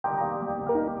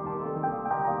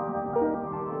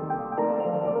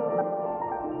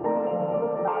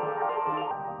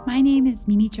is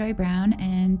Mimi Choi Brown,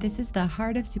 and this is the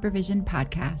Heart of Supervision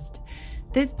podcast.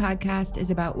 This podcast is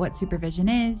about what supervision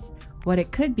is, what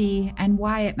it could be, and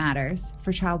why it matters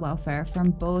for child welfare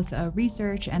from both a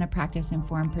research and a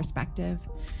practice-informed perspective.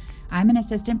 I'm an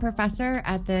assistant professor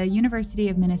at the University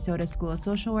of Minnesota School of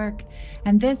Social Work,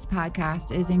 and this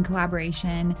podcast is in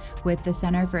collaboration with the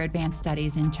Center for Advanced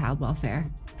Studies in Child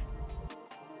Welfare.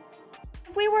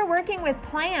 If we were working with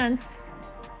plants,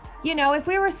 if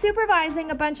we were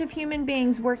supervising a bunch of human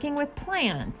beings working with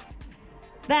plants,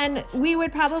 then we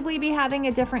would probably be having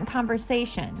a different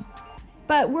conversation.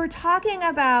 But we're talking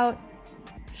about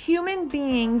human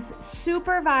beings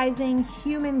supervising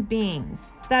human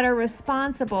beings that are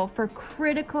responsible for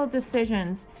critical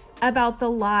decisions about the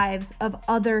lives of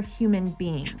other human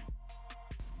beings.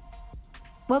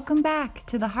 Welcome back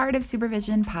to the Heart of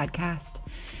Supervision podcast.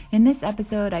 In this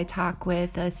episode, I talk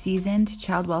with a seasoned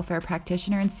child welfare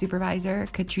practitioner and supervisor,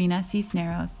 Katrina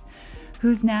Cisneros,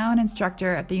 who's now an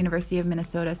instructor at the University of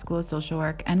Minnesota School of Social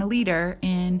Work and a leader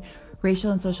in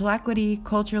racial and social equity,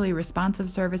 culturally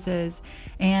responsive services,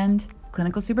 and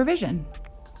clinical supervision.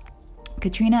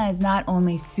 Katrina is not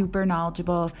only super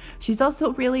knowledgeable, she's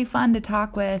also really fun to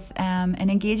talk with and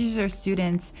engages her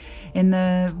students in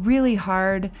the really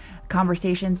hard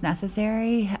conversations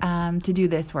necessary to do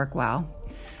this work well.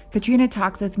 Katrina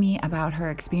talks with me about her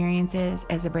experiences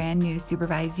as a brand new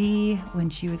supervisee when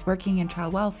she was working in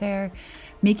child welfare,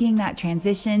 making that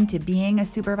transition to being a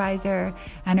supervisor,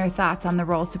 and her thoughts on the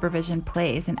role supervision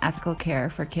plays in ethical care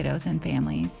for kiddos and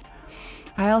families.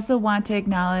 I also want to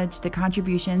acknowledge the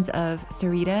contributions of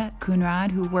Sarita Kunrad,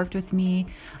 who worked with me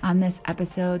on this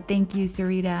episode. Thank you,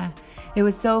 Sarita. It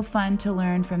was so fun to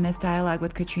learn from this dialogue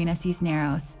with Katrina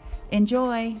Cisneros.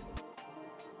 Enjoy!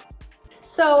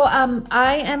 So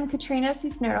I am Katrina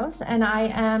Cisneros, and I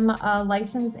am a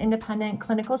licensed independent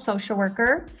clinical social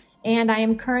worker, and I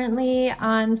am currently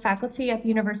on faculty at the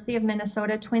University of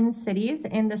Minnesota Twin Cities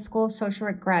in the School of Social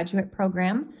Work graduate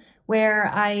program,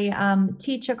 where I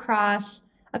teach across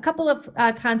a couple of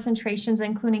concentrations,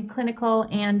 including clinical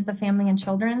and the family and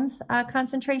children's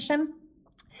concentration.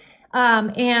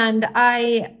 And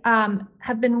I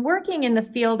have been working in the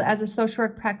field as a social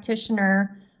work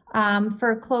practitioner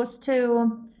for close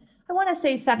to, I want to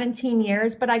say 17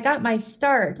 years, but I got my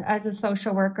start as a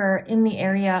social worker in the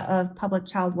area of public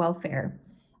child welfare.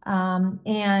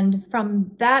 And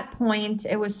from that point,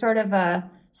 it was sort of a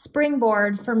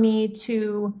springboard for me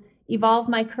to evolve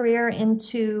my career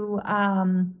into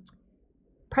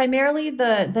primarily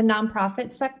the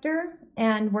nonprofit sector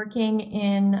and working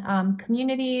in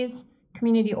communities,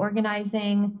 community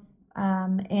organizing,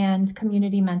 and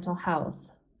community mental health.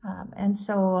 And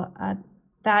so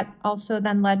that also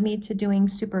then led me to doing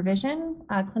supervision,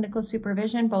 clinical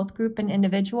supervision, both group and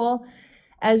individual,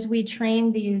 as we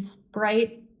train these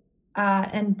bright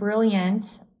and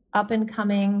brilliant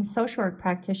up-and-coming social work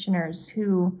practitioners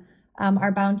who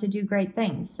are bound to do great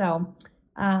things. So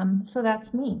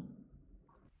that's me.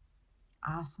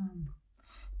 Awesome.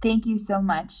 Thank you so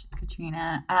much,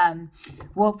 Katrina.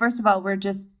 Well, first of all, we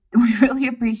really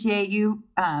appreciate you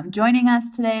joining us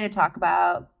today to talk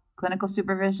about clinical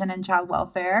supervision and child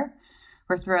welfare.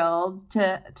 We're thrilled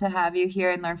to have you here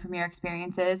and learn from your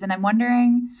experiences. And I'm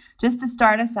wondering, just to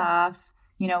start us off,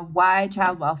 why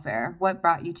child welfare? What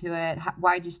brought you to it?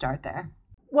 Why did you start there?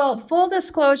 Well, full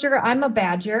disclosure, I'm a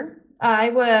Badger.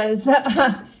 I was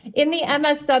in the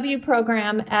MSW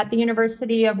program at the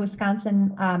University of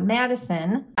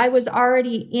Wisconsin-Madison. I was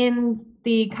already in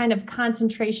the kind of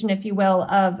concentration, if you will,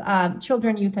 of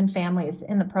children, youth, and families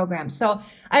in the program. So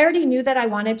I already knew that I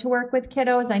wanted to work with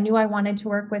kiddos. I knew I wanted to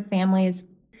work with families.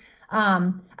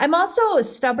 I'm also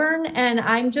stubborn, and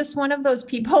I'm just one of those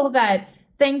people that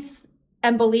thinks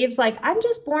and believes I'm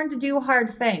just born to do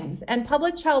hard things. And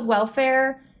public child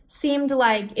welfare seemed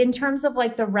like, in terms of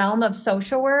the realm of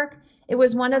social work, it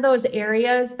was one of those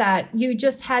areas that you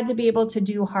just had to be able to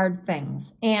do hard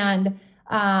things. And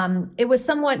it was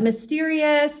somewhat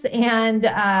mysterious, and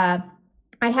I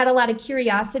had a lot of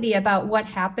curiosity about what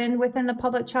happened within the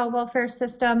public child welfare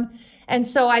system. And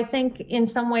so I think in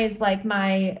some ways,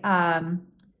 my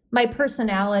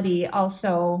personality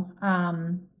also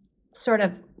sort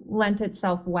of lent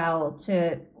itself well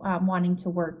to wanting to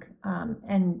work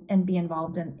and be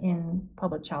involved in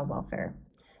public child welfare.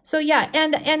 So yeah,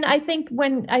 and I think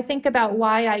when I think about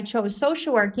why I chose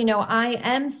social work, I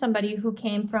am somebody who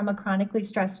came from a chronically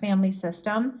stressed family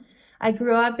system. I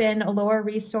grew up in a lower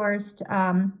resourced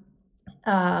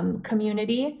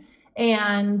community,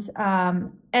 and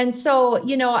so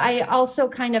I also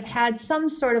kind of had some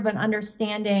sort of an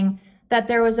understanding that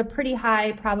there was a pretty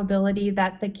high probability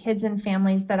that the kids and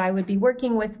families that I would be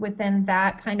working with within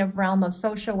that kind of realm of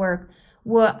social work,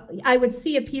 I would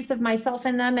see a piece of myself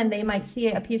in them, and they might see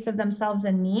a piece of themselves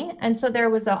in me. And so there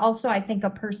was also, I think, a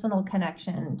personal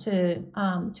connection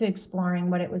to exploring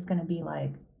what it was going to be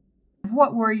like.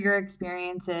 What were your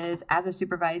experiences as a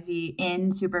supervisee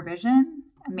in supervision?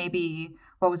 Maybe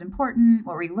what was important,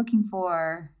 what were you looking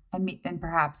for, and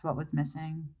perhaps what was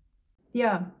missing?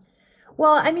 Yeah.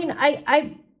 Well, I mean,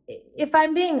 if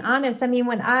I'm being honest, I mean,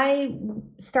 when I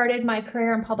started my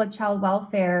career in public child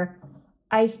welfare,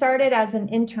 I started as an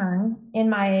intern in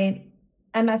my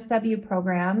MSW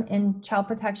program in child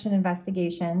protection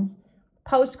investigations.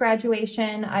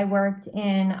 Post-graduation, I worked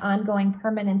in ongoing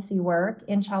permanency work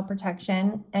in child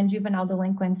protection and juvenile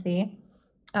delinquency,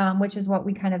 which is what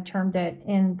we kind of termed it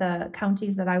in the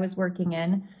counties that I was working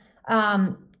in.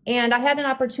 And I had an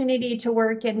opportunity to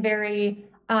work in very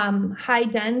high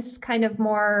dense, kind of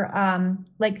more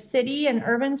like city and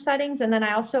urban settings. And then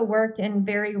I also worked in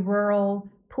very rural,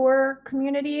 poor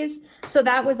communities. So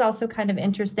that was also kind of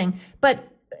interesting. But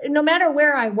no matter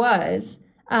where I was,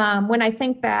 when I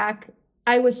think back,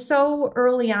 I was so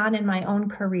early on in my own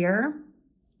career,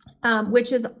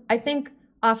 which is, I think,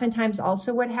 oftentimes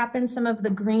also what happens. Some of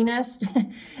the greenest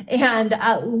and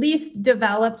least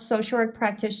developed social work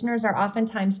practitioners are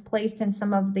oftentimes placed in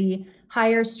some of the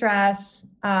higher stress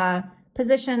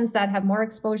positions that have more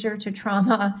exposure to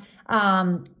trauma,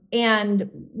 and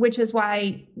which is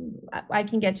why I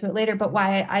can get to it later, but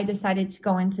why I decided to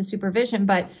go into supervision.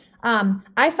 But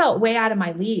I felt way out of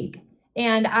my league,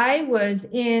 and I was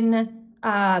in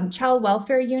child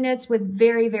welfare units with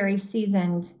very, very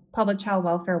seasoned public child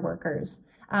welfare workers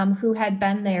who had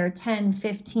been there 10,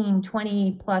 15,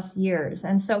 20 plus years.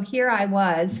 And so here I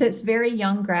was, this very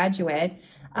young graduate.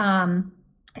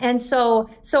 And so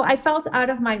I felt out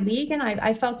of my league, and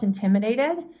I felt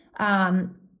intimidated.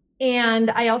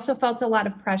 And I also felt a lot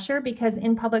of pressure because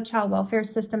in public child welfare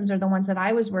systems are the ones that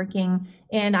I was working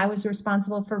in. I was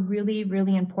responsible for really,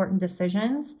 really important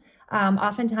decisions.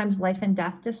 Oftentimes life and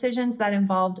death decisions that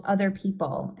involved other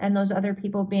people, and those other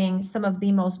people being some of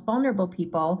the most vulnerable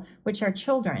people, which are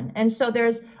children. And so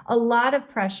there's a lot of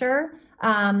pressure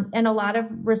and a lot of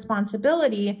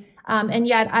responsibility, and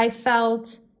yet I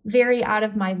felt very out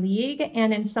of my league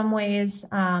and in some ways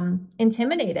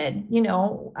intimidated,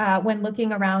 when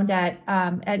looking around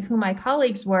at who my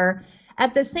colleagues were.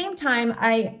 At the same time,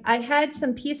 I had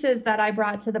some pieces that I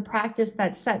brought to the practice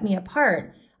that set me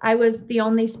apart. I was the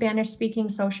only Spanish-speaking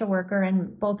social worker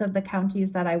in both of the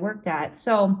counties that I worked at.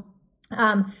 So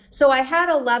I had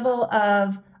a level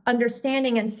of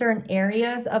understanding in certain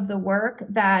areas of the work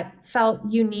that felt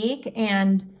unique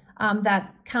and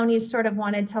that counties sort of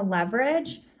wanted to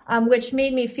leverage, which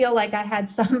made me feel like I had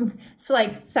some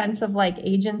like sense of like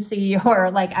agency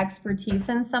or like expertise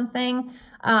in something.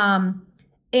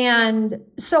 And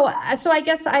so I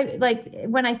guess I like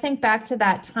when I think back to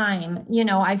that time,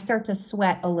 I start to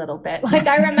sweat a little bit. Like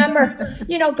I remember,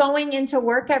 going into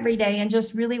work every day and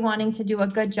just really wanting to do a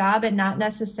good job and not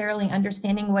necessarily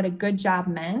understanding what a good job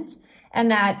meant.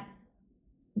 And that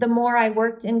the more I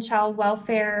worked in child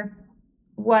welfare,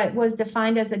 what was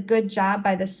defined as a good job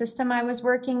by the system I was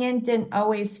working in didn't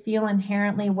always feel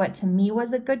inherently what to me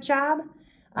was a good job.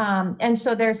 And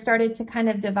so there started to kind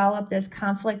of develop this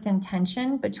conflict and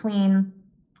tension between,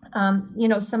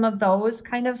 some of those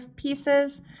kind of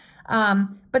pieces.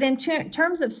 But in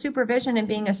terms of supervision and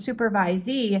being a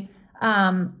supervisee,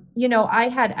 I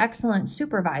had excellent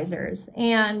supervisors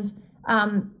and,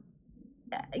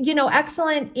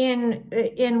 excellent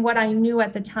in what I knew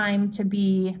at the time to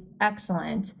be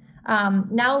excellent.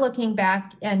 Now looking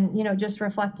back and, just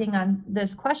reflecting on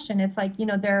this question, it's like,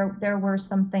 there were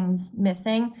some things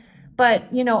missing, but,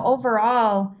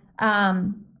 overall,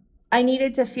 I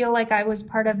needed to feel like I was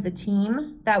part of the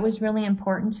team. That was really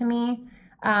important to me.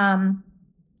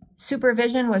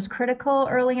 Supervision was critical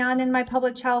early on in my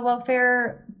public child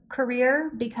welfare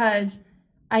career because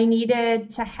I needed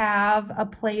to have a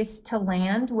place to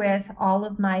land with all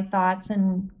of my thoughts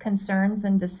and concerns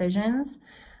and decisions.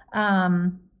 I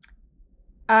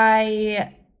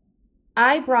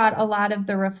brought a lot of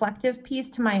the reflective piece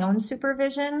to my own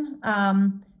supervision,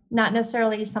 not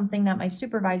necessarily something that my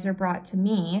supervisor brought to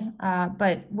me,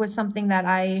 but was something that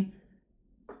I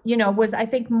was, I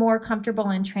think, more comfortable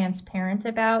and transparent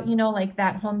about, like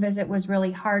that home visit was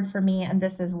really hard for me and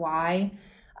this is why.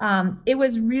 It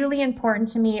was really important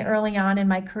to me early on in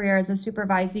my career as a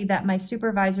supervisee that my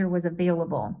supervisor was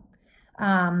available.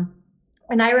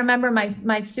 And I remember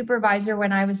my supervisor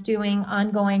when I was doing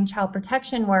ongoing child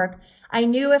protection work, I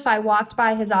knew if I walked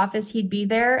by his office, he'd be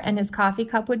there and his coffee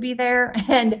cup would be there.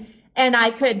 And and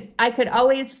I could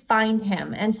always find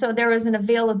him. And so there was an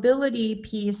availability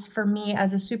piece for me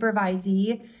as a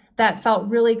supervisee that felt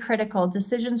really critical.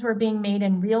 Decisions were being made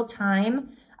in real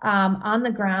time, on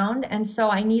the ground. And so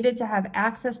I needed to have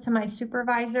access to my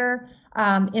supervisor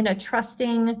in a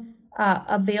trusting,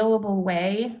 available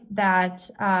way that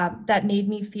made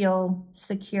me feel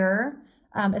secure,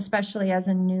 especially as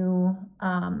a new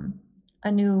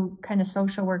kind of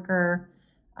social worker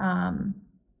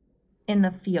in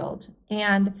the field.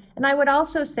 And I would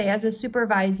also say, as a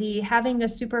supervisee, having a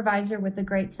supervisor with a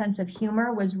great sense of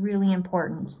humor was really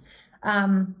important.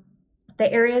 The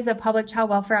areas of public child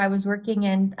welfare I was working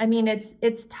in, I mean,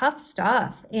 it's tough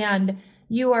stuff. And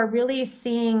you are really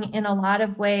seeing in a lot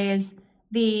of ways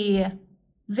the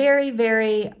very,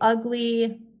 very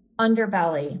ugly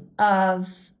underbelly of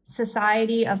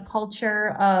society, of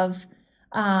culture, of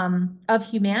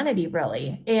humanity,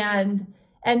 really.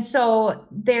 And so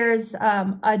there's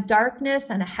a darkness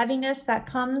and a heaviness that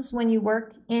comes when you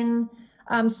work in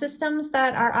systems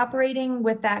that are operating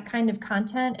with that kind of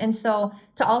content. And so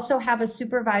to also have a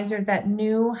supervisor that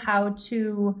knew how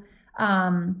to,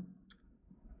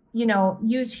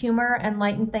 use humor and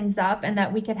lighten things up, and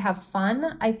that we could have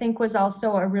fun, I think was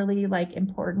also a really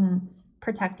important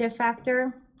protective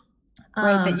factor.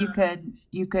 Right, that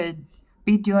you could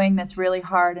be doing this really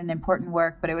hard and important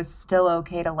work, but it was still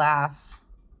okay to laugh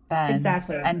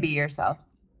and be yourself.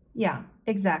 Yeah,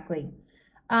 exactly.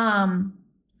 And,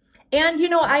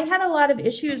 I had a lot of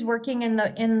issues working in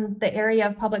the area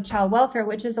of public child welfare,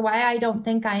 which is why I don't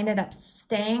think I ended up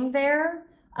staying there.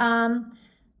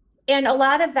 And a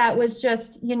lot of that was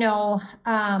just,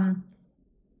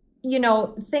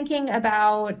 thinking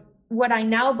about what I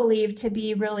now believe to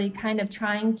be really kind of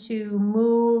trying to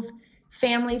move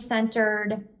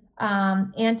family-centered,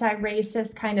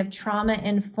 anti-racist, kind of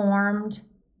trauma-informed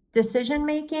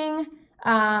decision-making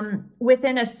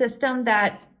within a system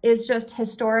that is just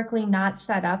historically not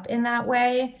set up in that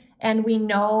way, and we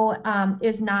know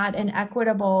is not an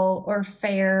equitable or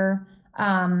fair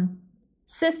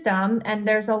system. And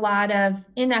there's a lot of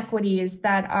inequities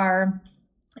that are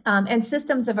and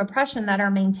systems of oppression that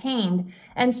are maintained.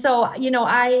 And so,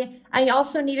 I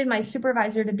also needed my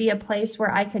supervisor to be a place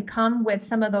where I could come with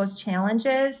some of those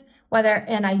challenges,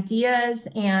 and ideas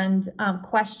and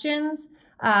questions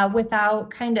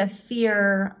without kind of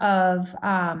fear of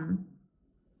kind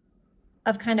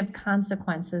of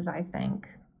consequences, I think.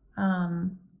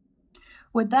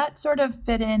 Would that sort of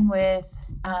fit in with,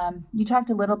 you talked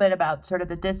a little bit about sort of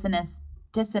the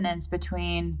dissonance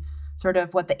between sort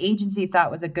of what the agency thought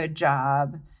was a good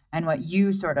job and what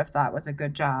you sort of thought was a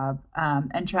good job,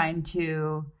 and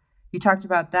you talked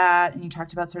about that, and you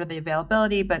talked about sort of the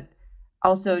availability, but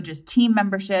also just team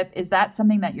membership. Is that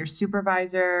something that your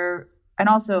supervisor, and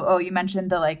also, you mentioned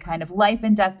the kind of life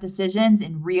and death decisions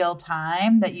in real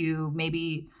time that you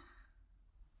maybe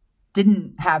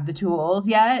didn't have the tools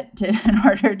yet in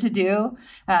order to do,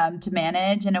 to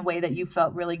manage in a way that you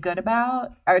felt really good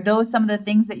about? Are those some of the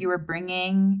things that you were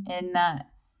bringing in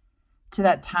to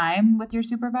that time with your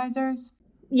supervisors?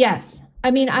 Yes. I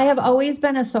mean, I have always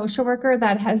been a social worker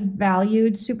that has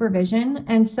valued supervision.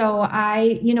 And so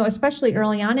I, especially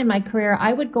early on in my career,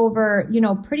 I would go over,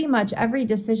 pretty much every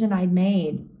decision I'd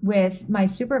made with my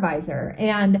supervisor.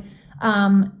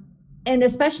 And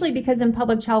especially because in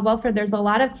public child welfare, there's a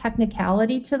lot of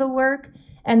technicality to the work.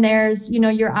 And there's,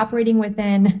 you're operating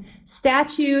within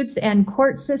statutes and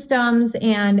court systems.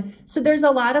 And so there's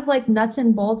a lot of nuts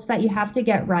and bolts that you have to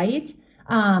get right.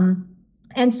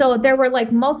 And so there were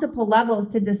multiple levels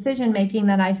to decision making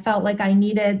that I felt like I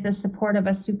needed the support of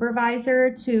a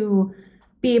supervisor to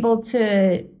be able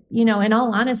to, in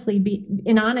all honesty,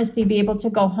 be able to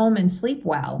go home and sleep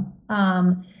well.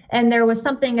 And there was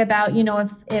something about,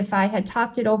 if I had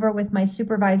talked it over with my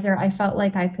supervisor, I felt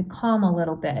like I could calm a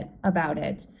little bit about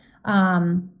it.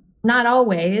 Not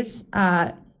always,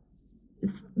 but,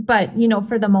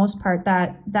 for the most part,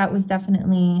 that was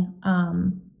definitely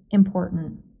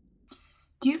important.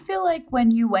 Do you feel like when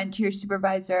you went to your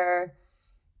supervisor,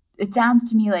 it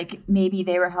sounds to me like maybe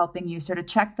they were helping you sort of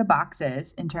check the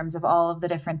boxes in terms of all of the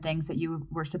different things that you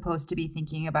were supposed to be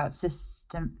thinking about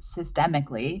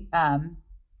systemically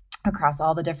across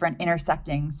all the different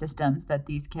intersecting systems that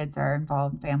these kids are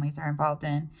involved, families are involved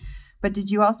in. But did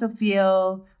you also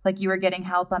feel like you were getting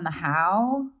help on the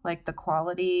how, like the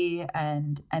quality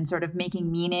and sort of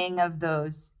making meaning of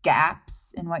those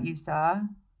gaps in what you saw?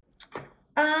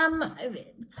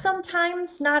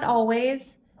 Sometimes, not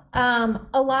always. A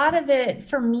lot of it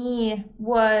for me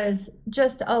was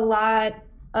just a lot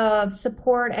of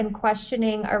support and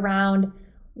questioning around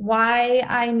why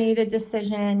I made a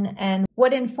decision and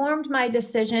what informed my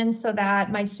decision so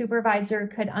that my supervisor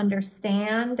could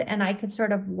understand and I could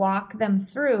sort of walk them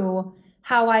through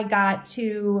how I got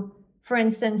to, for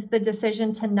instance, the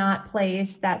decision to not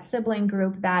place that sibling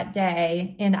group that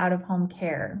day in out-of-home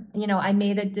care. I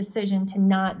made a decision to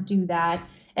not do that.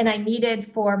 And I needed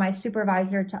for my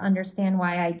supervisor to understand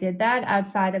why I did that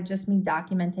outside of just me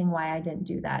documenting why I didn't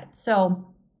do that. So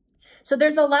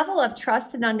there's a level of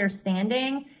trust and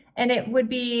understanding, and it would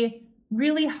be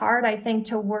really hard, I think,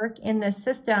 to work in this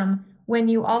system when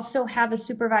you also have a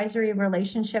supervisory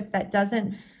relationship that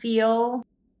doesn't feel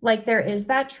like there is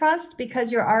that trust,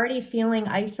 because you're already feeling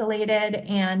isolated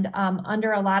and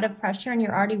under a lot of pressure, and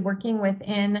you're already working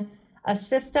within a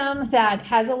system that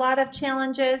has a lot of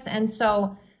challenges. And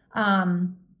so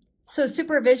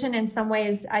supervision in some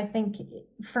ways, I think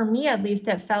for me at least,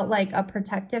 it felt like a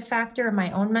protective factor in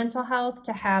my own mental health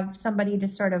to have somebody to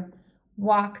sort of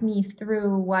walk me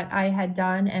through what I had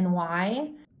done and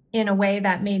why in a way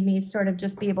that made me sort of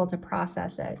just be able to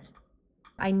process it.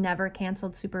 I never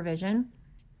canceled supervision,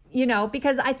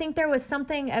 because I think there was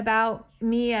something about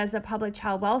me as a public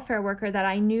child welfare worker that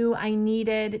I knew I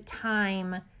needed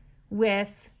time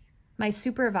with my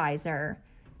supervisor,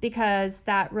 because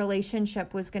that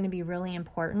relationship was going to be really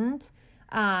important.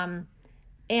 And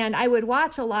I would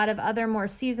watch a lot of other more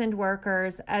seasoned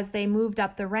workers as they moved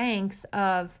up the ranks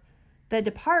of the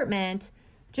department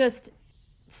just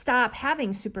stop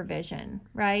having supervision,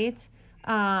 right?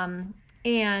 And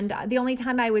the only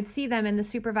time I would see them in the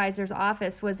supervisor's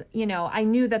office was, I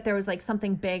knew that there was like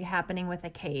something big happening with a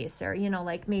case, or,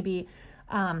 like maybe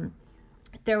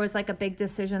there was like a big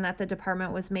decision that the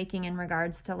department was making in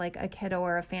regards to like a kiddo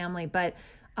or a family. But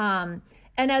and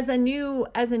as a new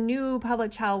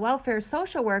public child welfare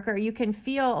social worker, you can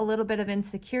feel a little bit of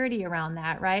insecurity around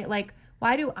that, right? Like,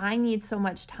 why do I need so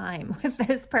much time with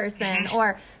this person?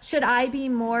 Or should I be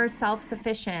more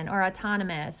self-sufficient or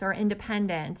autonomous or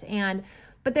independent?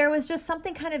 But there was just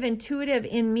something kind of intuitive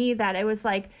in me that it was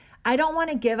like, I don't want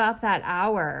to give up that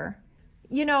hour.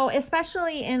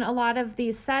 Especially in a lot of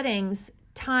these settings,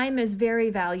 time is very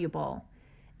valuable.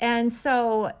 And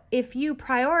so if you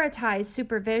prioritize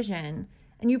supervision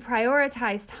and you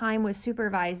prioritize time with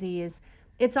supervisees,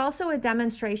 it's also a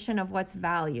demonstration of what's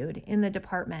valued in the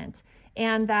department,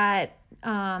 and that,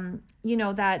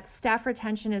 that staff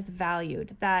retention is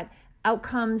valued, that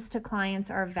outcomes to clients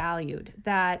are valued,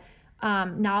 that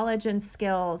knowledge and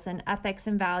skills and ethics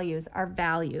and values are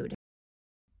valued.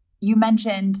 You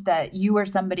mentioned that you were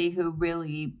somebody who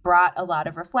really brought a lot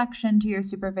of reflection to your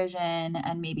supervision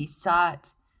and maybe sought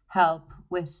help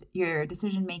with your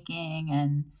decision making.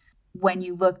 And when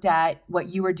you looked at what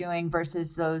you were doing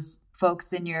versus those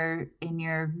folks in your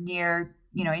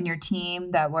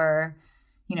team that were,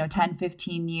 10,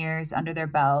 15 years under their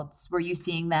belts, were you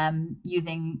seeing them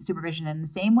using supervision in the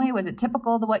same way? Was it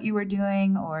typical to what you were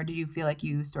doing, or did you feel like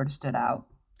you sort of stood out?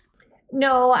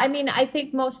 No, I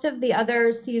think most of the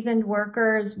other seasoned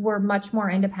workers were much more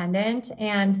independent,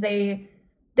 and they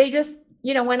just,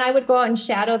 when I would go out and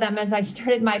shadow them as I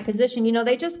started my position,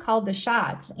 they just called the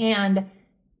shots. And,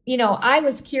 I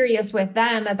was curious with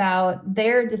them about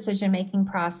their decision-making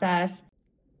process.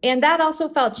 And that also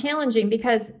felt challenging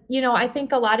because, I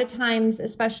think a lot of times,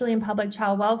 especially in public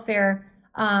child welfare,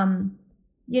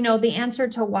 the answer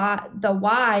to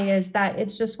why is that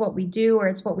it's just what we do, or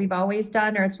it's what we've always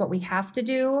done, or it's what we have to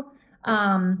do.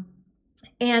 And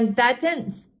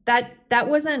that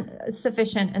wasn't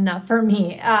sufficient enough for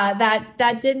me.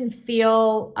 That didn't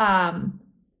feel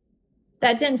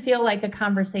like a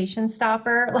conversation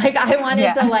stopper. Like I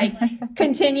wanted to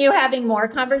continue having more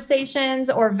conversations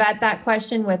or vet that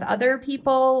question with other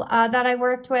people that I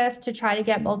worked with to try to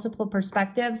get multiple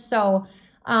perspectives. So,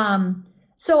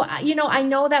 I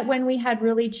know that when we had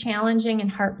really challenging and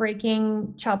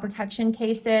heartbreaking child protection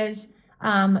cases,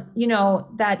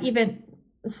 that even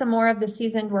some more of the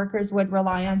seasoned workers would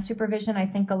rely on supervision, I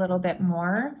think a little bit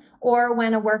more, or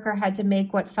when a worker had to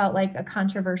make what felt like a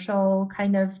controversial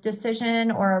kind of decision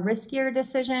or a riskier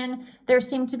decision, there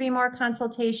seemed to be more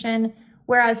consultation.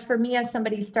 Whereas for me, as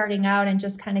somebody starting out and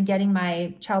just kind of getting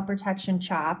my child protection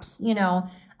chops,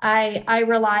 I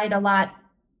relied a lot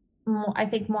more, I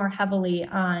think more heavily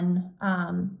on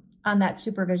that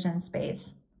supervision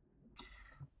space.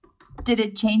 Did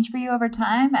it change for you over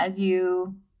time as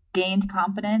you gained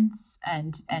confidence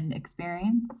and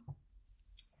experience?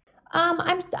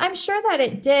 I'm sure that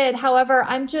it did. However,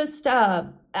 I'm just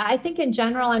I think in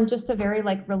general I'm just a very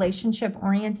relationship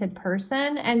oriented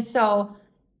person, and so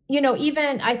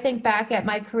even I think back at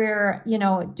my career,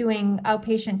 doing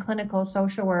outpatient clinical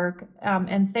social work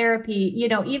and therapy,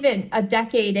 even a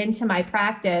decade into my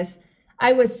practice,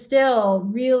 I was still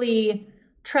really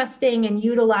trusting and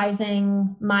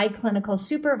utilizing my clinical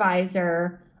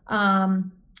supervisor,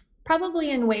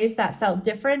 probably in ways that felt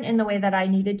different in the way that I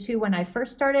needed to when I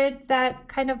first started that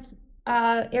kind of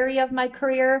area of my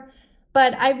career.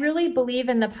 But I really believe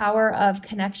in the power of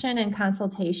connection and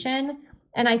consultation.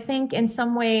 And I think in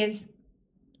some ways,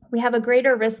 we have a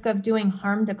greater risk of doing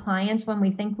harm to clients when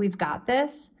we think we've got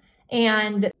this.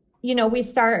 And, we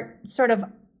start sort of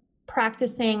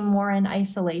practicing more in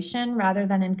isolation rather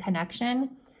than in connection.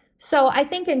 So I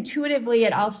think intuitively,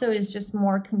 it also is just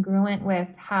more congruent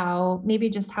with how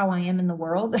I am in the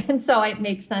world. And so it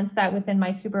makes sense that within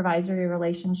my supervisory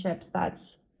relationships,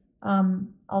 that's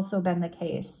also been the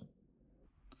case.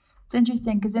 It's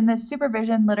interesting because in the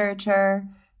supervision literature,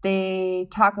 they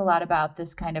talk a lot about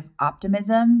this kind of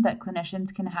optimism that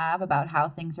clinicians can have about how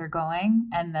things are going,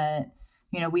 and that,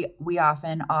 we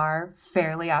often are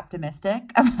fairly optimistic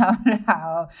about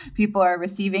how people are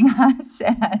receiving us,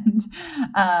 and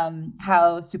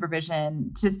how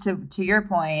supervision, just to your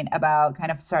point about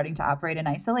kind of starting to operate in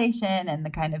isolation, and the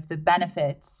kind of the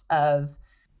benefits of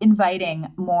inviting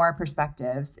more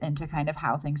perspectives into kind of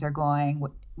how things are going,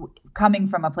 coming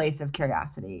from a place of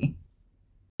curiosity.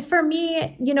 For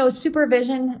me,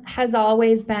 supervision has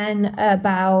always been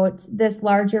about this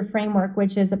larger framework,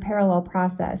 which is a parallel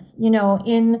process.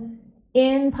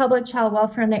 In public child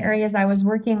welfare in the areas I was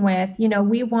working with,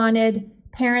 we wanted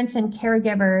parents and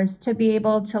caregivers to be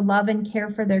able to love and care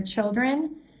for their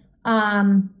children.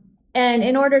 And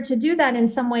in order to do that, in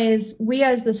some ways, we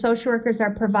as the social workers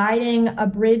are providing a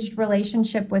bridged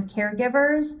relationship with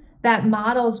caregivers that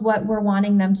models what we're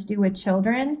wanting them to do with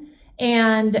children.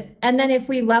 And then if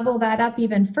we level that up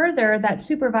even further, that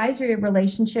supervisory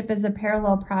relationship is a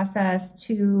parallel process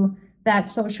to that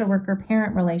social worker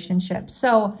parent relationship.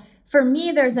 So for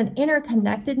me, there's an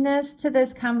interconnectedness to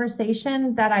this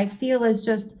conversation that I feel is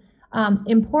just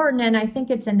important. And I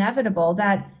think it's inevitable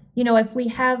that, if we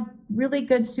have really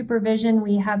good supervision,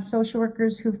 we have social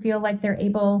workers who feel like they're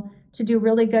able to do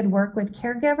really good work with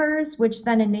caregivers, which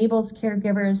then enables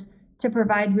caregivers to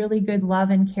provide really good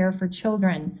love and care for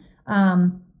children.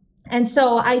 And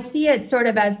so I see it sort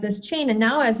of as this chain. And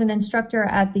now as an instructor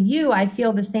at the U, I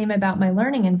feel the same about my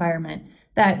learning environment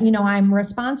that, I'm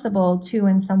responsible to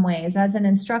in some ways. As an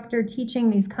instructor teaching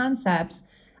these concepts,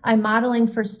 I'm modeling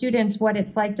for students what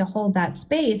it's like to hold that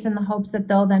space in the hopes that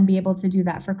they'll then be able to do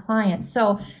that for clients.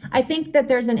 So I think that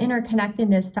there's an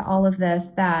interconnectedness to all of this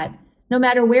that no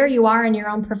matter where you are in your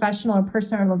own professional or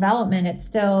personal development, it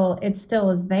still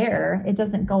is there. It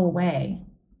doesn't go away.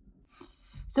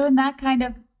 So in that kind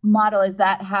of model, is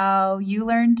that how you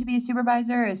learned to be a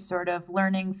supervisor, is sort of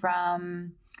learning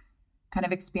from kind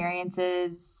of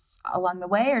experiences along the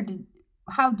way? Or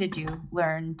how did you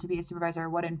learn to be a supervisor?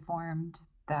 What informed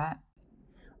that?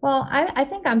 Well, I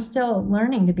think I'm still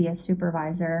learning to be a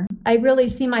supervisor. I really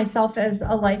see myself as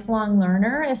a lifelong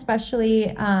learner, especially,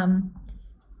 in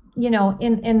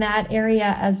that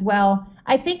area as well.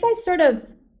 I think I sort of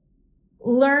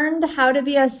learned how to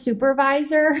be a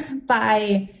supervisor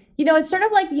by, it's sort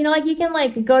of like, like you can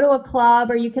like go to a club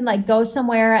or you can like go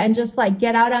somewhere and just like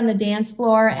get out on the dance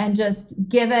floor and just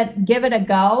give it a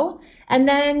go. And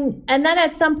then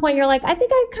at some point you're like, I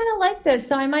think I kind of like this,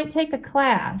 so I might take a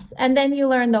class. And then you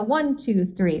learn the 1, 2,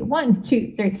 3, 1,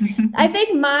 2, 3. I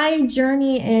think my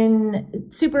journey in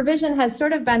supervision has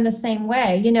sort of been the same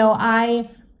way.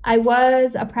 I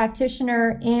was a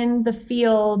practitioner in the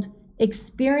field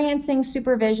experiencing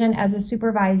supervision as a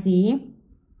supervisee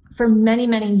for many,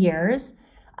 many years.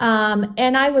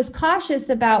 And I was cautious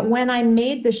about when I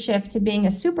made the shift to being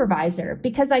a supervisor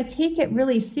because I take it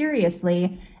really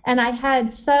seriously. And I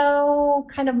had so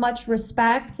kind of much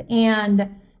respect and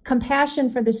compassion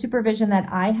for the supervision that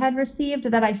I had received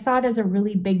that I saw it as a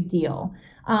really big deal.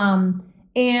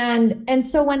 And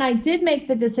so when I did make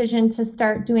the decision to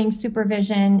start doing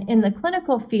supervision in the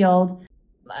clinical field,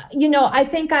 I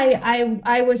think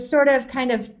I was sort of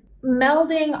kind of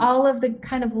melding all of the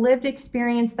kind of lived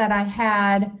experience that I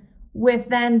had with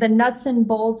then the nuts and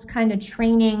bolts kind of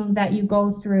training that you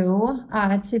go through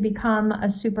to become a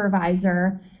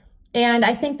supervisor. And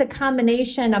I think the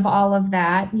combination of all of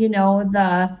that,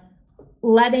 the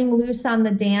letting loose on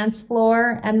the dance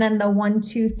floor and then the 1,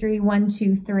 2, 3, 1,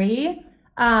 2, 3.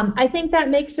 I think that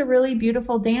makes a really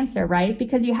beautiful dancer, right?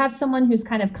 Because you have someone who's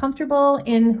kind of comfortable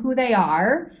in who they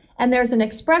are, and there's an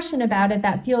expression about it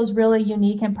that feels really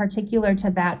unique and particular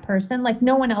to that person. Like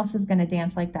no one else is going to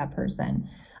dance like that person.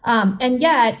 And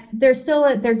yet they're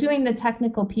doing the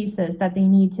technical pieces that they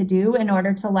need to do in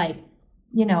order to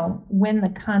win the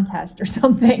contest or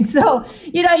something. So,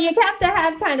 you have to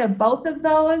have kind of both of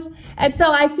those. And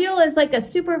so I feel as like a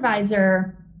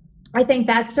supervisor, I think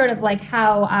that's sort of like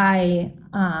how I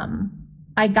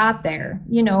got there,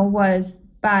 was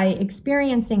by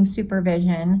experiencing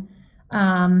supervision,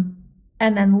 and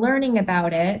then learning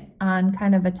about it on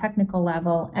kind of a technical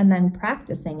level and then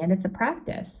practicing it. It's a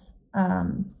practice.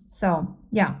 So,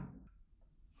 yeah.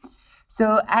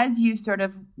 So as you sort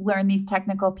of learn these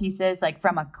technical pieces, like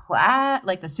from a class,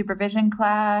 like the supervision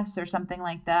class or something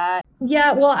like that?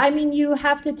 Yeah, well, I mean, you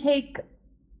have to take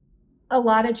a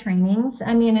lot of trainings.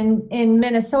 I mean, in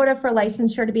Minnesota, for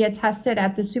licensure to be attested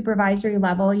at the supervisory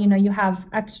level, you have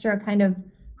extra kind of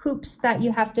hoops that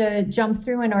you have to jump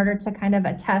through in order to kind of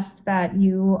attest that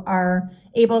you are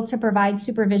able to provide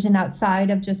supervision outside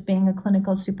of just being a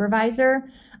clinical supervisor.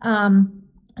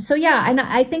 So yeah, and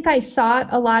I think I sought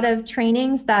a lot of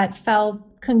trainings that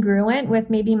felt congruent with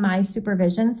maybe my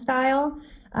supervision style.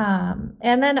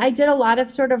 And then I did a lot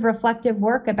of sort of reflective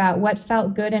work about what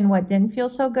felt good and what didn't feel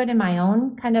so good in my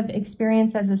own kind of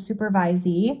experience as a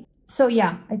supervisee. So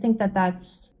yeah, I think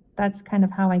that's kind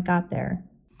of how I got there.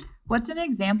 What's an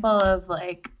example of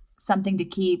like something to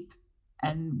keep,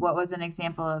 and what was an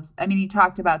example of, I mean, you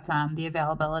talked about the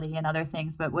availability and other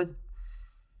things, but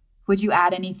would you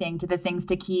add anything to the things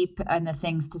to keep and the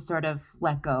things to sort of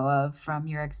let go of from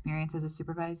your experience as a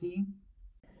supervisee?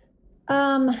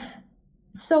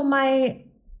 So my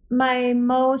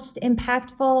most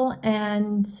impactful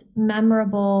and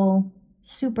memorable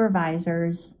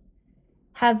supervisors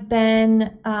have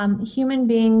been human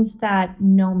beings that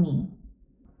know me.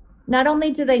 Not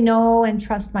only do they know and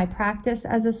trust my practice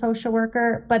as a social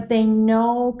worker, but they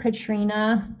know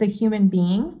Katrina, the human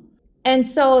being. And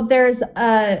so there's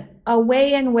a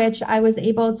way in which I was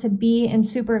able to be in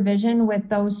supervision with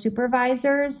those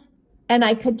supervisors, and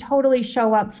I could totally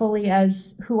show up fully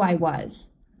as who I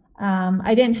was.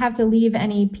 I didn't have to leave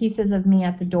any pieces of me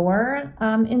at the door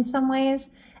in some ways.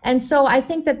 And so I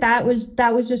think that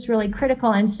was just really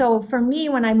critical. And so for me,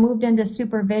 when I moved into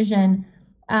supervision,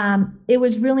 it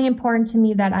was really important to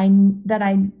me that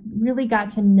I really got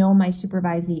to know my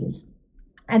supervisees,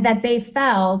 and that they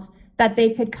felt that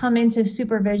they could come into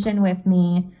supervision with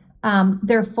me,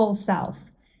 their full self.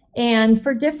 And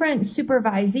for different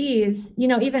supervisees,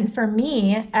 even for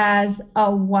me as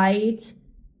a white,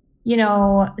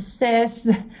 cis,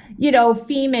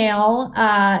 female,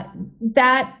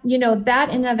 that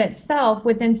in of itself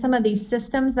within some of these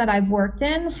systems that I've worked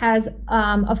in has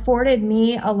afforded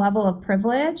me a level of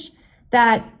privilege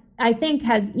that I think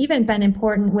has even been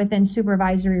important within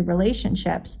supervisory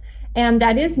relationships. And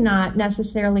that is not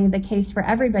necessarily the case for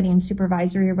everybody in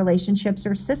supervisory relationships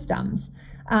or systems.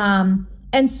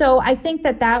 And so I think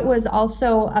that was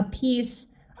also a piece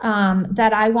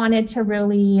that I wanted to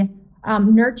really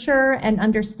nurture and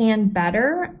understand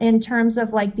better in terms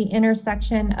of like the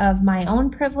intersection of my own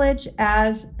privilege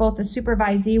as both a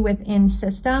supervisee within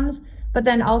systems, but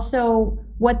then also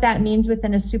what that means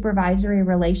within a supervisory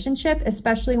relationship,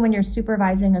 especially when you're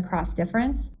supervising across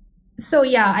difference. So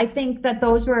yeah, I think that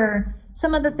those were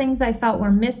some of the things I felt were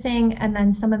missing, and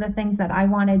then some of the things that I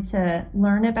wanted to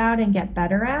learn about and get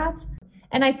better at.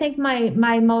 And I think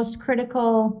my most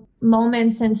critical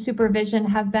moments in supervision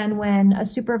have been when a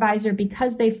supervisor,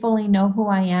 because they fully know who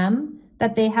I am,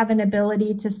 that they have an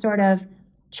ability to sort of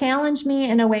challenge me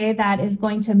in a way that is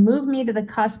going to move me to the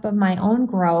cusp of my own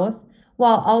growth,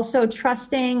 while also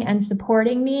trusting and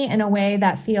supporting me in a way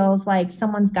that feels like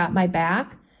someone's got my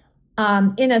back,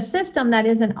 in a system that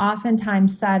isn't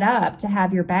oftentimes set up to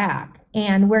have your back,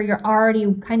 and where you're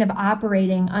already kind of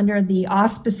operating under the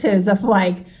auspices of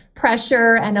like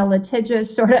pressure and a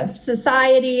litigious sort of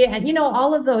society and,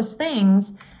 all of those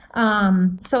things.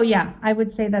 So yeah, I would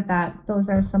say that those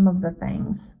are some of the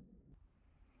things.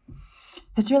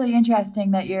 It's really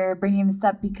interesting that you're bringing this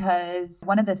up, because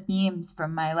one of the themes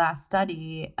from my last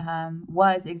study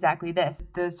was exactly this.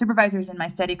 The supervisors in my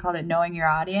study called it knowing your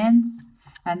audience.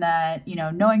 And that,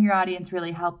 knowing your audience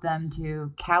really helped them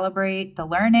to calibrate the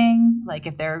learning. Like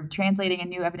if they're translating a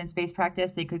new evidence-based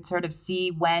practice, they could sort of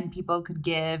see when people could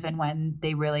give and when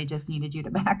they really just needed you to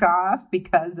back off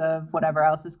because of whatever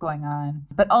else is going on.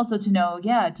 But also to know,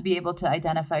 to be able to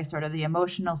identify sort of the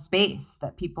emotional space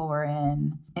that people were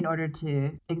in order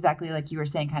to, exactly like you were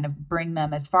saying, kind of bring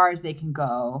them as far as they can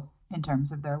go in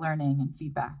terms of their learning and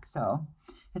feedback. So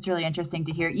it's really interesting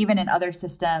to hear, even in other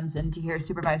systems, and to hear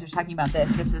supervisors talking about this.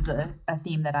 This was a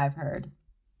theme that I've heard.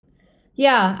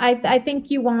 Yeah, I think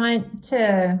you want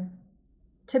to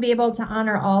be able to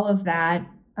honor all of that.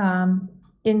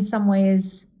 In some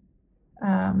ways,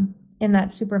 in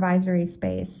that supervisory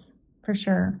space, for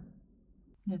sure.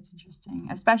 That's interesting.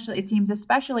 It seems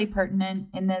especially pertinent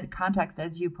in the context,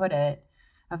 as you put it,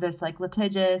 of this like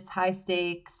litigious, high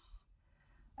stakes,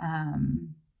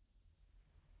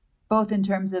 both in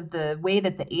terms of the way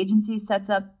that the agency sets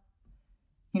up,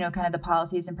 kind of the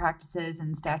policies and practices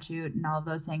and statute and all of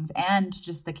those things, and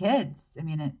just the kids. I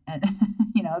mean,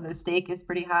 the stake is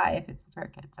pretty high if it's for a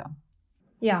kid. So,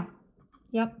 yeah,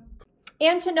 yep.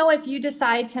 And to know if you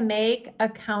decide to make a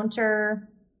counter,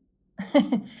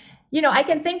 I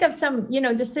can think of some,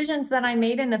 decisions that I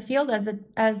made in the field as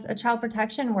a child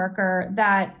protection worker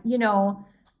that,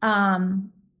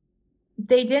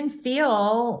 they didn't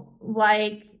feel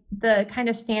like the kind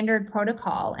of standard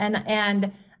protocol.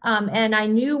 And I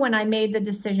knew when I made the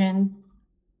decision,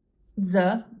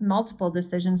 multiple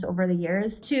decisions over the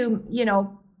years to,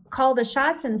 call the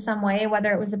shots in some way,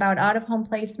 whether it was about out of home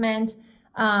placement.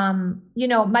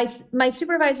 My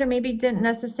supervisor maybe didn't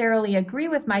necessarily agree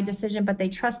with my decision, but they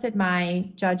trusted my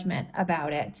judgment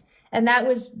about it. And that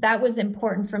was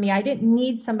important for me. I didn't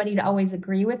need somebody to always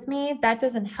agree with me. That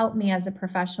doesn't help me as a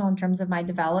professional in terms of my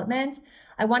development.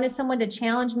 I wanted someone to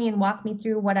challenge me and walk me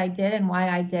through what I did and why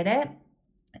I did it,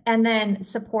 and then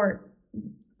support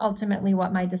ultimately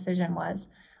what my decision was.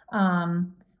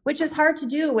 Which is hard to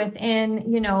do within,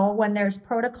 when there's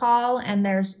protocol and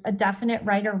there's a definite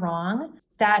right or wrong,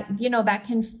 that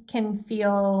can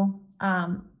feel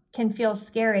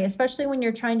scary, especially when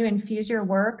you're trying to infuse your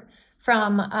work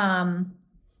from, a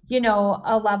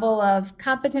level of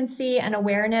competency and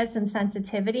awareness and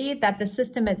sensitivity that the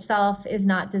system itself is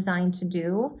not designed to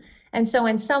do. And so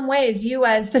in some ways, you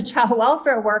as the child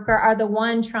welfare worker are the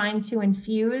one trying to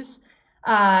infuse,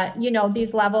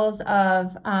 these levels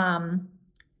of,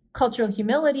 cultural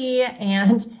humility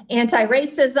and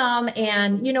anti-racism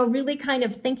and, really kind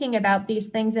of thinking about these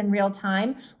things in real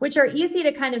time, which are easy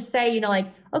to kind of say,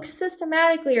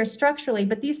 systematically or structurally,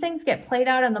 but these things get played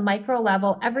out on the micro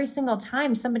level every single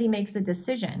time somebody makes a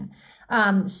decision.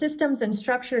 Systems and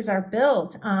structures are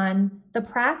built on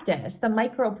the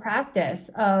micro practice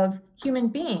of human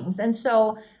beings. And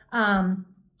so I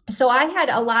had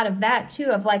a lot of that too,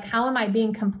 of like, how am I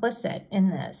being complicit in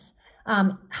this?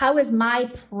 How is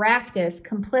my practice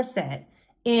complicit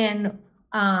in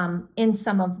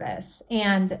some of this,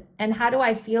 and how do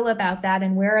I feel about that,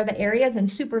 and where are the areas? And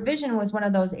supervision was one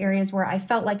of those areas where I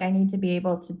felt like I need to be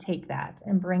able to take that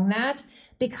and bring that,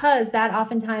 because that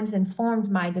oftentimes informed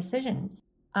my decisions,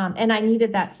 and I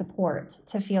needed that support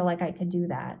to feel like I could do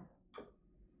that.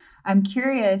 I'm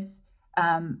curious,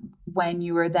 when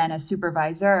you were then a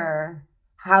supervisor,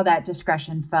 how that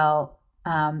discretion felt.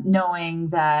 Knowing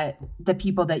that the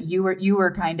people that you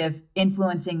were kind of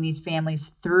influencing these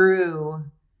families through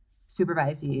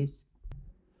supervisees.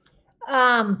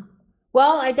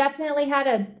 Well, I definitely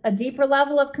had a deeper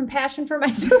level of compassion for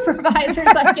my supervisors.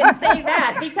 I can say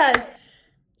that, because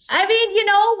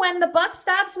when the buck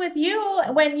stops with you,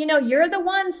 when, you're the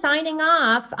one signing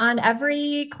off on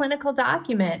every clinical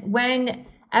document, when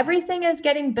everything is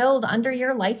getting billed under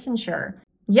your licensure,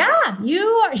 yeah,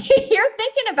 you're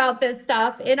thinking about this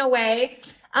stuff in a way.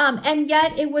 And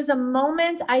yet it was a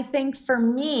moment, I think, for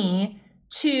me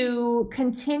to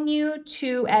continue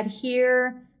to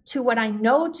adhere to what I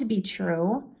know to be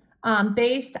true,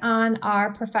 based on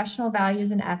our professional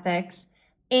values and ethics,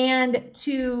 and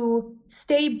to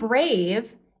stay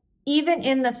brave, even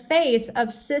in the face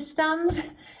of systems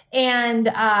and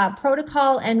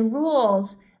protocol and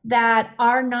rules that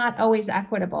are not always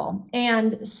equitable.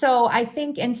 And so I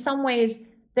think in some ways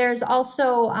there's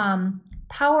also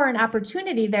power and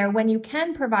opportunity there when you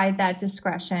can provide that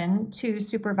discretion to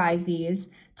supervisees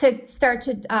to start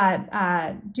to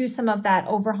do some of that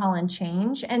overhaul and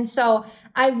change. And so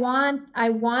I want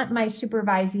my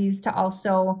supervisees to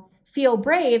also feel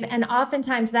brave. And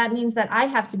oftentimes that means that I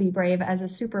have to be brave as a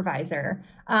supervisor,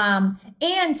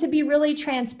 and to be really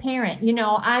transparent.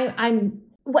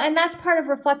 And that's part of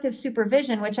reflective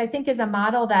supervision, which I think is a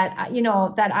model that,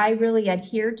 that I really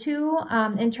adhere to,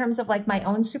 in terms of like my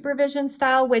own supervision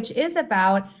style, which is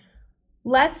about,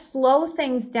 let's slow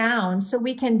things down so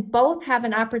we can both have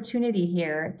an opportunity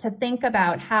here to think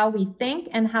about how we think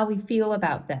and how we feel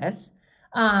about this.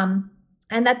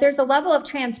 And that there's a level of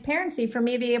transparency for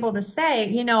me to be able to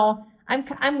say,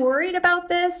 I'm worried about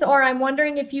this, or I'm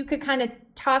wondering if you could kind of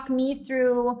talk me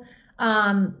through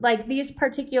like these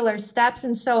particular steps.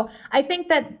 And so I think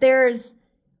that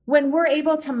when we're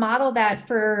able to model that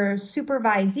for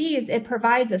supervisees, it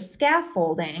provides a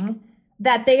scaffolding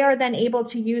that they are then able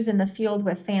to use in the field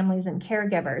with families and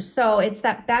caregivers. So it's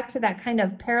that back to that kind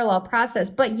of parallel process.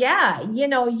 But yeah,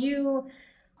 you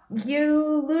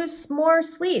lose more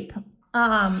sleep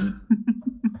For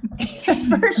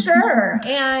sure.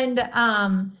 And,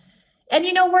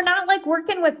 we're not like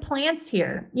working with plants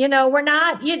here. We're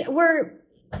not,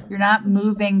 You're not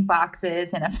moving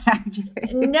boxes in a factory.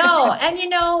 No. And,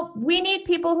 we need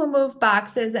people who move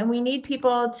boxes, and we need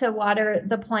people to water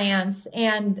the plants,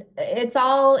 and it's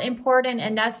all important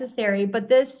and necessary. But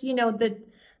this,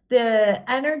 the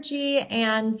energy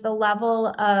and the level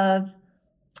of,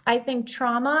 I think,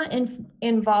 trauma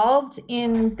involved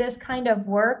in this kind of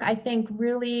work, I think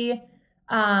really,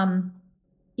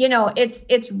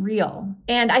 it's real.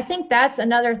 And I think that's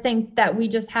another thing that we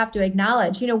just have to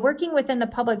acknowledge. Working within the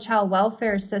public child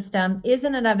welfare system is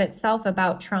in and of itself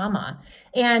about trauma.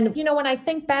 And, when I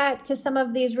think back to some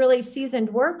of these really seasoned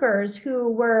workers who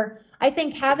were, I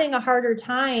think, having a harder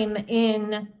time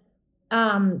in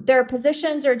their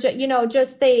positions, or,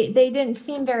 just they didn't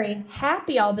seem very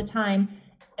happy all the time.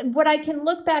 What I can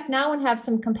look back now and have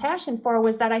some compassion for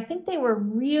was that I think they were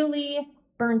really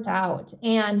burnt out,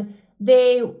 and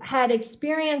they had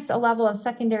experienced a level of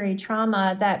secondary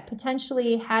trauma that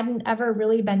potentially hadn't ever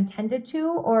really been tended to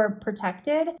or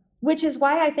protected, which is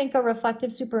why I think a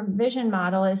reflective supervision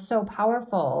model is so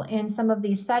powerful in some of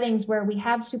these settings where we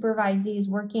have supervisees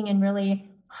working in really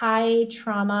high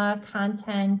trauma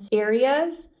content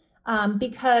areas,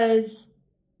 because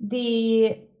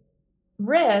the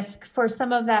risk for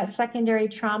some of that secondary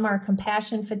trauma or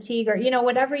compassion fatigue, or,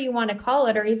 whatever you want to call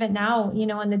it, or even now,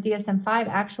 in the DSM-5,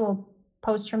 actual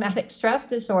post-traumatic stress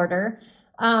disorder,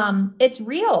 it's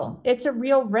real. It's a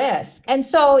real risk. And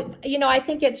so, I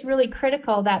think it's really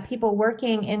critical that people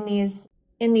working in these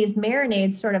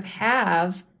marinades sort of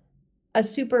have a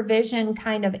supervision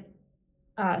kind of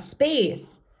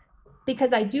space,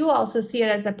 because I do also see it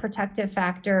as a protective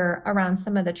factor around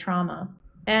some of the trauma.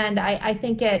 And I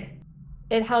think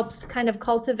it helps kind of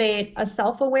cultivate a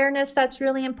self-awareness that's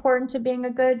really important to being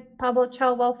a good public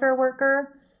child welfare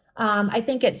worker. I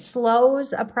think it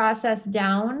slows a process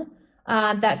down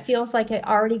that feels like it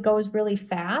already goes really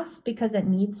fast because it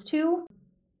needs to.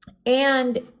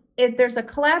 And there's a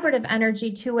collaborative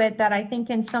energy to it that I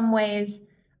think in some ways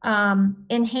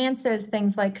enhances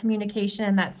things like communication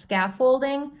and that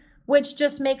scaffolding, which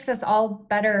just makes us all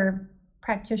better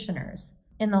practitioners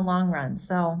in the long run.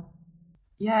 So,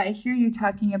 yeah, I hear you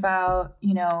talking about,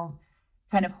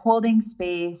 kind of holding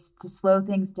space to slow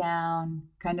things down,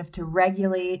 kind of to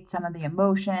regulate some of the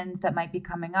emotions that might be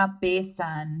coming up based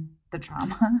on the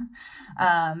trauma,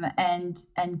 and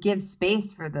give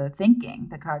space for the thinking,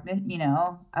 the cognitive,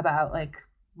 about like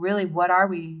really what are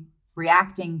we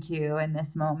reacting to in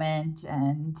this moment,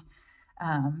 and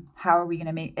how are we going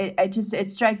to make it?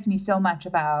 It strikes me so much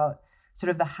about sort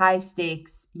of the high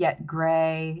stakes yet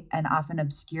gray and often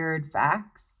obscured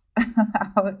facts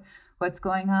about what's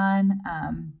going on,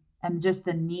 and just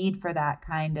the need for that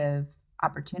kind of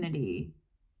opportunity.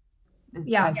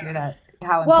 I hear that,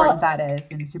 how important that is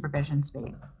in supervision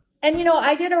space. And,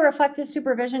 I did a reflective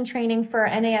supervision training for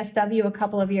NASW a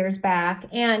couple of years back.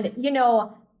 And,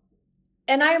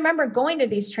 and I remember going to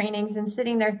these trainings and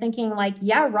sitting there thinking like,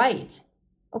 yeah, right.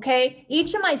 Okay.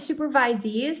 Each of my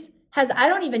supervisees has, I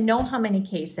don't even know how many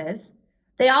cases.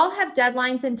 They all have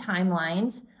deadlines and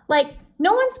timelines. Like,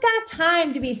 no one's got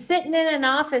time to be sitting in an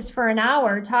office for an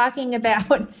hour talking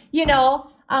about,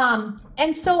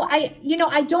 and so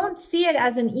I don't see it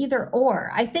as an either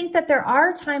or. I think that there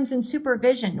are times in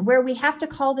supervision where we have to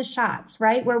call the shots,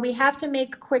 right? Where we have to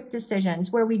make quick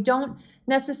decisions, where we don't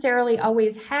necessarily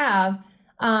always have,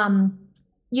 the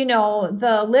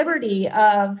liberty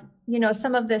of,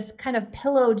 some of this kind of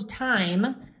pillowed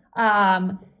time.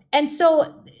 And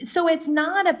so it's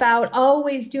not about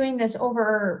always doing this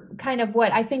over kind of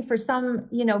what I think for some,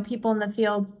 people in the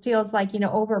field feels like,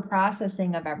 over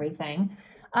processing of everything.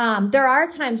 There are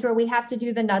times where we have to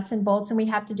do the nuts and bolts, and we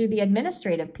have to do the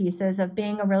administrative pieces of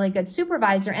being a really good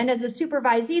supervisor. And as a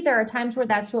supervisee, there are times where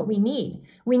that's what we need.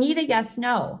 We need a yes,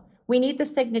 no. We need the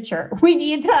signature. We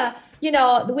need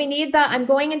I'm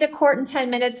going into court in 10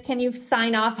 minutes. Can you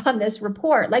sign off on this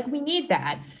report? Like, we need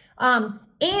that.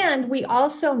 And we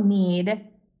also need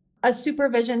a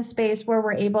supervision space where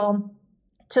we're able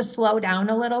to slow down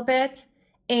a little bit.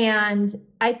 And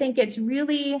I think it's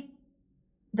really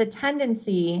the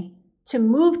tendency to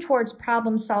move towards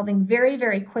problem solving very,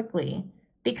 very quickly,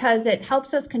 because it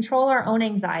helps us control our own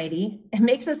anxiety. It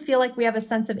makes us feel like we have a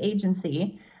sense of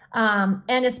agency.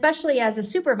 And especially as a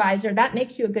supervisor, that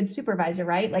makes you a good supervisor,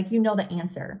 right? Like, the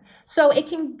answer. So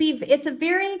it's a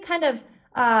very kind of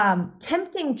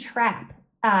tempting trap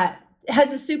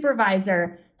as a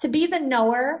supervisor to be the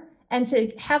knower and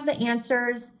to have the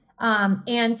answers,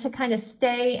 and to kind of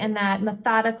stay in that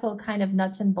methodical kind of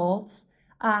nuts and bolts.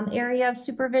 area of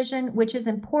supervision, which is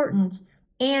important.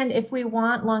 And if we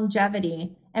want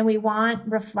longevity and we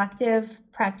want reflective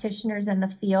practitioners in the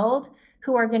field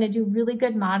who are going to do really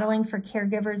good modeling for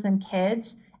caregivers and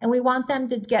kids, and we want them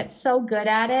to get so good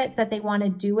at it that they want to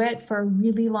do it for a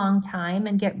really long time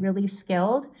and get really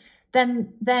skilled,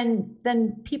 then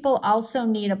people also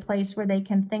need a place where they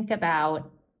can think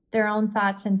about their own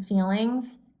thoughts and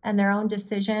feelings and their own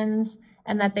decisions,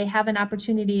 and that they have an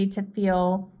opportunity to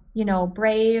feel,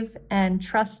 brave and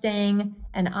trusting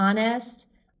and honest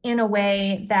in a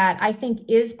way that I think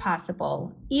is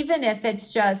possible, even if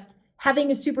it's just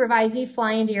having a supervisee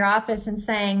fly into your office and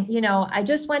saying, I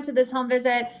just went to this home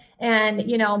visit and,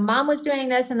 mom was doing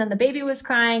this and then the baby was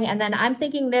crying and then I'm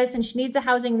thinking this and she needs a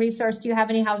housing resource. Do you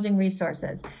have any housing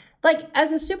resources? Like,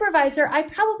 as a supervisor, I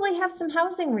probably have some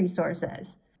housing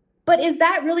resources, but is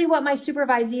that really what my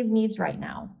supervisee needs right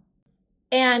now?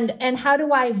 And how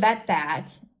do I vet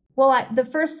that? Well, the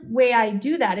first way I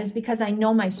do that is because I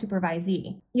know my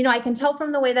supervisee. I can tell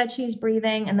from the way that she's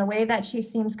breathing and the way that she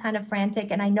seems kind of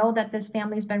frantic. And I know that this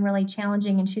family's been really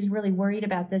challenging and she's really worried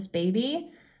about this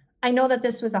baby. I know that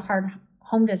this was a hard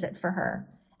home visit for her.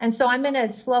 And so I'm going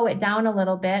to slow it down a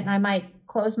little bit and I might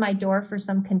close my door for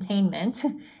some containment.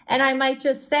 And I might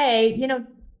just say,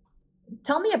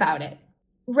 tell me about it,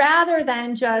 rather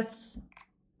than just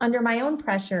under my own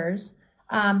pressures,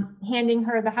 handing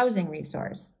her the housing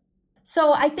resource.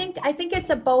 So I think it's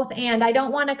a both and. I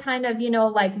don't want to kind of,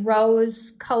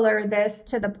 rose color this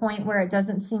to the point where it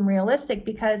doesn't seem realistic,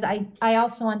 because I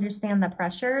also understand the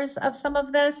pressures of some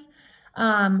of this.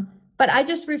 But I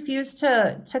just refuse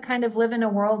to kind of live in a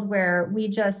world where we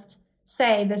just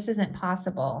say this isn't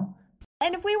possible.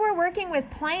 And if we were working with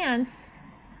plants,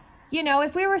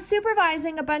 if we were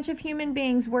supervising a bunch of human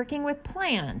beings working with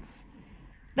plants,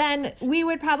 then we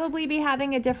would probably be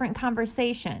having a different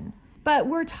conversation. But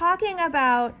we're talking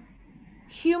about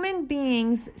human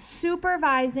beings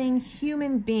supervising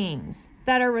human beings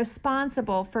that are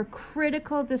responsible for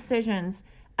critical decisions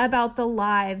about the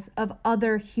lives of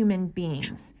other human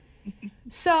beings.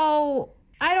 So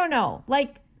I don't know,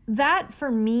 that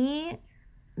for me,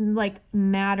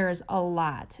 matters a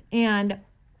lot. And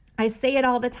I say it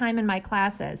all the time in my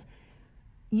classes.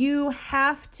 You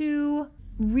have to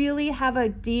really have a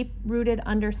deep-rooted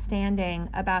understanding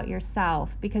about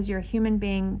yourself, because you're a human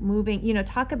being moving,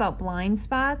 talk about blind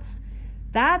spots.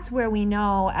 That's where we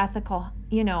know ethical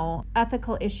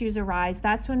issues arise.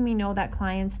 That's when we know that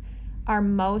clients are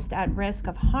most at risk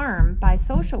of harm by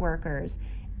social workers,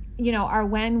 are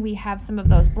when we have some of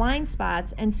those blind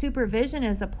spots, and supervision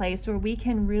is a place where we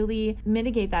can really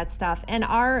mitigate that stuff. And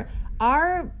our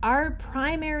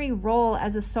primary role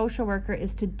as a social worker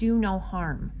is to do no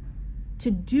harm. To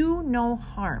do no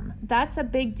harm. That's a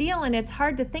big deal, and it's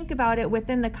hard to think about it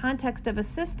within the context of a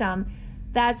system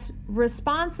that's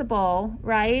responsible,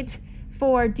 right,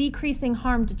 for decreasing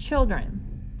harm to children.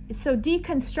 So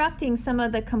deconstructing some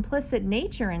of the complicit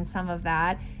nature in some of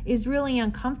that is really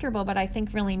uncomfortable, but I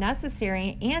think really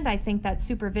necessary. And I think that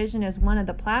supervision is one of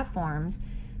the platforms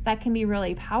that can be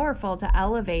really powerful to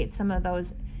elevate some of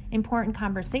those important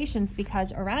conversations,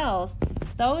 because or else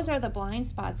those are the blind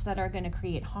spots that are going to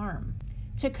create harm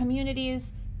to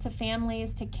communities, to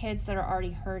families, to kids that are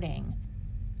already hurting.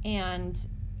 And,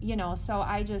 so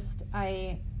I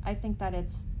think that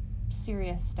it's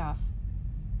serious stuff.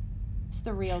 It's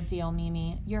the real deal,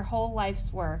 Mimi. Your whole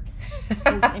life's work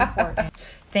is important.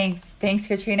 Thanks,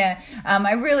 Katrina.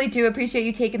 I really do appreciate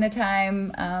you taking the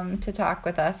time to talk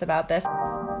with us about this.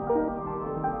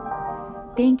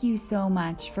 Thank you so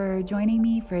much for joining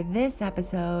me for this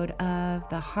episode of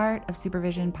the Heart of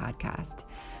Supervision podcast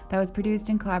that was produced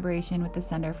in collaboration with the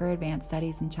Center for Advanced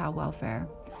Studies in Child Welfare.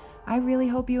 I really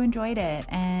hope you enjoyed it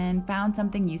and found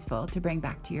something useful to bring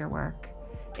back to your work.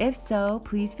 If so,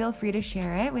 please feel free to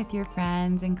share it with your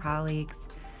friends and colleagues.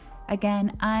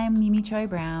 Again, I'm Mimi Choi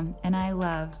Brown, and I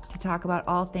love to talk about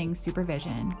all things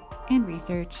supervision and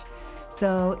research.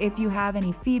 So if you have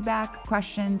any feedback,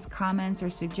 questions, comments, or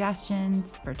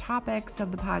suggestions for topics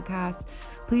of the podcast,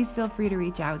 please feel free to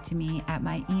reach out to me at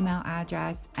my email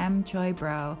address,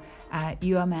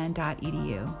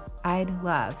 mchoibro@umn.edu. I'd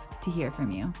love to hear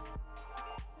from you.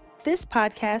 This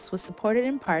podcast was supported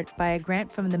in part by a grant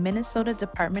from the Minnesota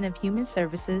Department of Human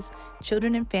Services,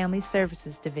 Children and Family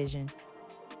Services Division.